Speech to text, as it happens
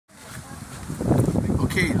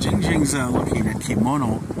Okay, Jing's looking at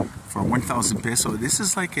kimono for 1,000 peso. This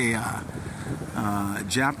is like a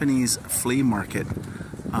Japanese flea market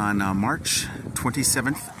on March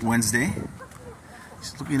 27th, Wednesday.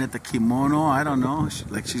 She's looking at the kimono. I don't know.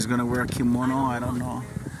 She's gonna wear a kimono. I don't know.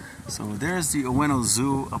 So there's the Ueno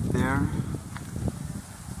Zoo up there.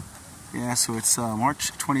 Yeah, so it's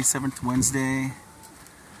March 27th, Wednesday.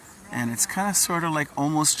 And it's kind of sort of like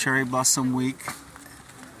almost cherry blossom week.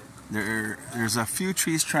 There's a few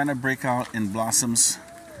trees trying to break out in blossoms,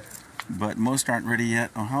 but most aren't ready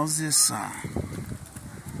yet. Oh, how's this?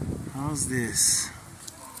 How's this?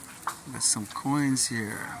 Got some coins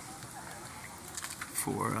here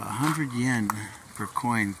for 100 yen per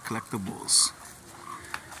coin, collectibles.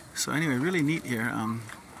 So anyway, really neat here.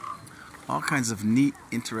 All kinds of neat,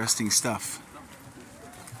 interesting stuff.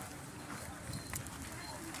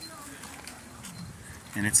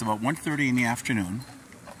 And it's about 1:30 in the afternoon.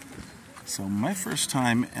 So my first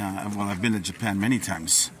time, well, I've been to Japan many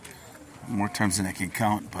times, more times than I can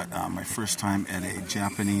count, but my first time at a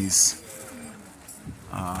Japanese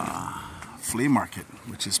flea market,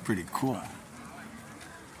 which is pretty cool.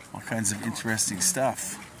 All kinds of interesting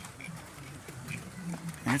stuff.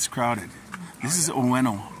 And it's crowded. This is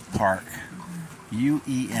Ueno Park,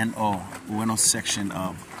 U-E-N-O, Ueno section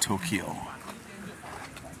of Tokyo.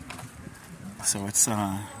 So it's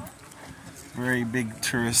a very big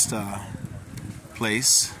tourist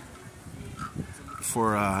place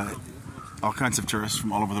for all kinds of tourists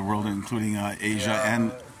from all over the world, including Asia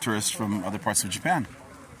and tourists from other parts of Japan.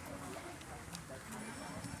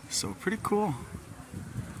 So pretty cool.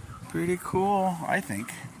 Pretty cool, I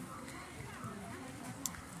think.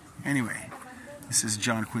 Anyway, this is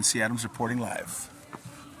John Quincy Adams reporting live.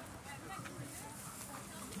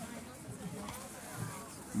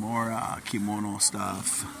 More kimono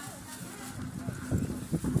stuff.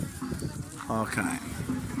 All kind.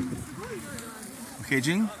 Okay,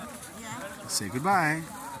 Jing? Say goodbye.